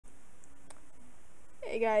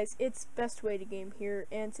Hey guys, it's Best Way to Game here,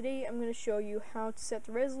 and today I'm going to show you how to set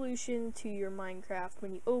the resolution to your Minecraft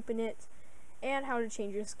when you open it, and how to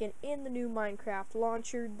change your skin in the new Minecraft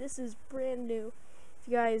launcher. This is brand new. If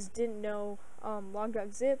you guys didn't know,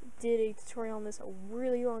 Log.zip did a tutorial on this a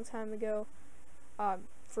really long time ago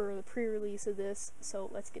for the pre-release of this, so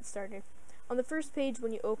let's get started. On the first page,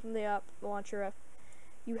 when you open the launcher up,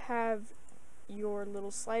 you have your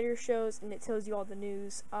little slider shows, and it tells you all the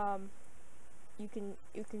news. You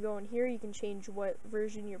can go in here, you can change what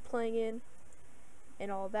version you're playing in and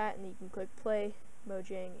all that, and then you can click play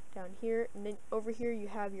Mojang down here, and then over here you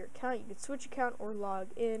have your account. You can switch account or log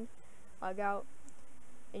in, log out,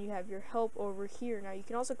 and you have your help over here. Now you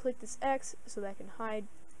can also click this X so that can hide,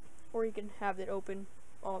 or you can have it open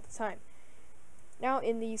all the time. Now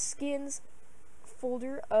in the skins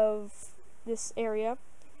folder of this area,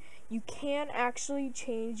 you can actually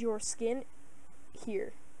change your skin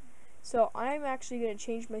here. So I'm actually going to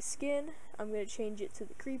change my skin. I'm going to change it to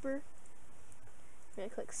the creeper. I'm going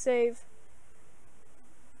to click save.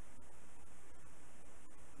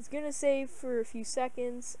 It's going to save for a few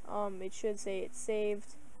seconds. It should say it's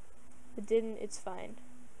saved. If it didn't, it's fine.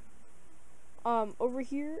 Over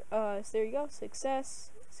here, so there you go, success.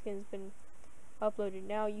 Skin's been uploaded.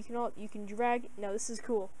 Now you can drag. Now this is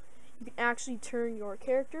cool. You can actually turn your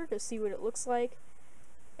character to see what it looks like,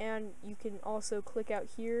 and you can also click out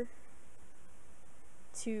here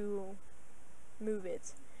to move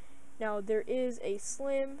it. Now there is a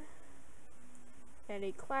slim and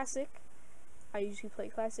a classic. I usually play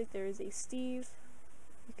classic. There is a Steve.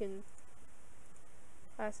 You can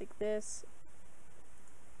classic this.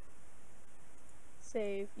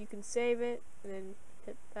 Save. You can save it and then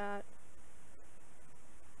hit that.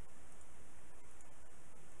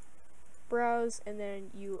 Browse, and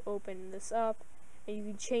then you open this up and you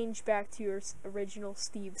can change back to your original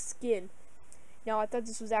Steve skin. Now I thought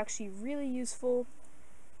this was actually really useful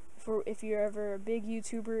for if you're ever a big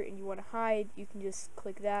YouTuber and you want to hide. You can just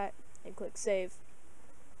click that and click save.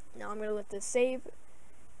 Now I'm going to let this save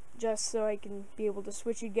just so I can be able to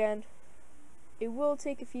switch again. It will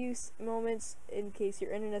take a few moments in case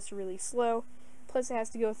your internet's really slow, plus it has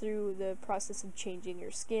to go through the process of changing your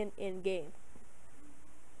skin in game.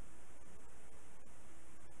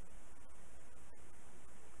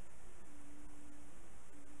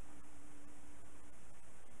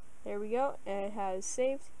 There we go, and it has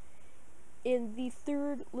saved. In the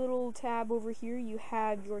third little tab over here, you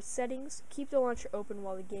have your settings. Keep the launcher open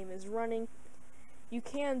while the game is running. You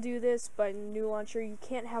can do this, but in the new launcher, you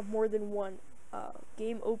can't have more than one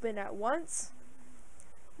game open at once,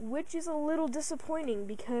 which is a little disappointing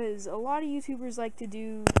because a lot of YouTubers like to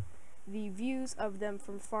do the views of them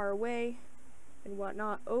from far away and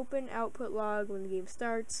whatnot. Open output log when the game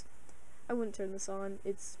starts. I wouldn't turn this on.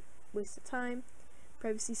 It's a waste of time.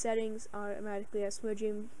 Privacy settings, automatically ask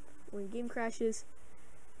Mojang when game crashes.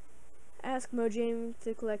 Ask Mojang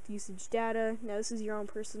to collect usage data. Now this is your own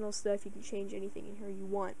personal stuff. You can change anything in here you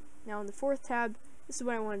want. Now in the fourth tab, this is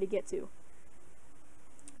what I wanted to get to.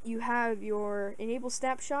 You have your enable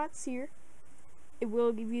snapshots here. It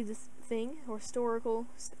will give you this thing, historical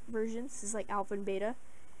versions. This is like alpha and beta.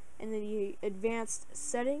 And then the advanced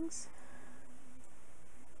settings.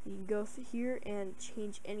 You can go through here and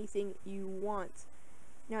change anything you want.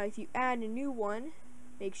 Now if you add a new one,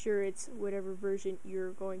 make sure it's whatever version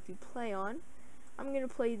you're going to play on. I'm going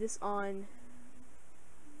to play this on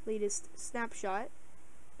latest snapshot,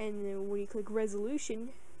 and then when you click resolution,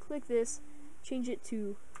 click this, change it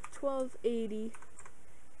to 1280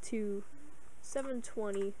 to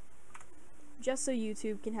 720, just so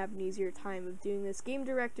YouTube can have an easier time of doing this. Game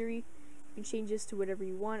directory, you can change this to whatever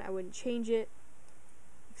you want. I wouldn't change it.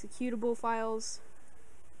 Executable files,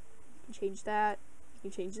 you can change that. You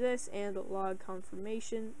can change this and log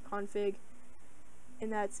confirmation config,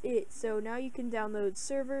 and that's it. So now you can download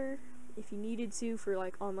server if you needed to for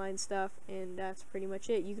like online stuff, and that's pretty much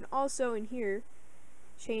it. You can also in here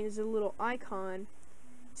change the little icon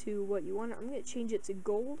to what you want. I'm going to change it to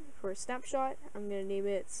gold for a snapshot. I'm going to name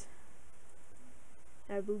it,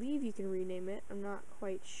 I believe you can rename it, I'm not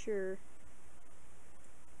quite sure.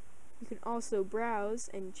 You can also browse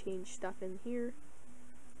and change stuff in here.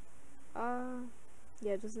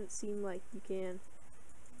 Yeah, it doesn't seem like you can.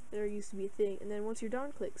 There used to be a thing. And then once you're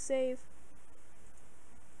done, click save.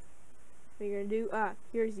 What you're gonna do,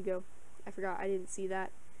 here you go. I forgot, I didn't see that.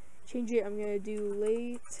 Change it, I'm gonna do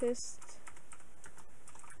latest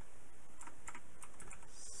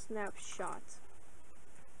snapshot.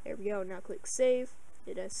 There we go, now click save.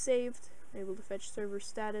 It has saved. I'm able to fetch server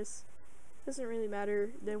status. Doesn't really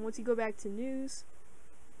matter. Then once you go back to news,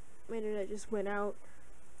 my internet just went out.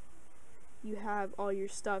 you have all your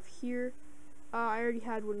stuff here. I already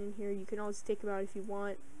had one in here. You can always take them out if you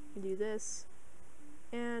want. You can do this,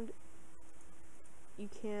 and you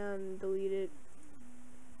can delete it,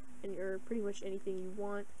 and or pretty much anything you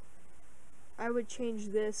want. I would change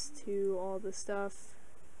this to all the stuff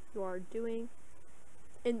you are doing,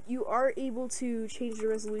 and you are able to change the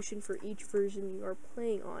resolution for each version you are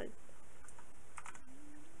playing on.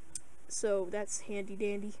 So that's handy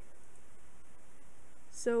dandy.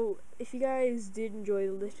 So if you guys did enjoy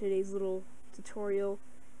today's little tutorial,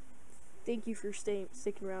 thank you for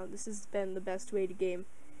sticking around. This has been the best way to game.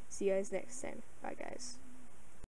 See you guys next time. Bye guys.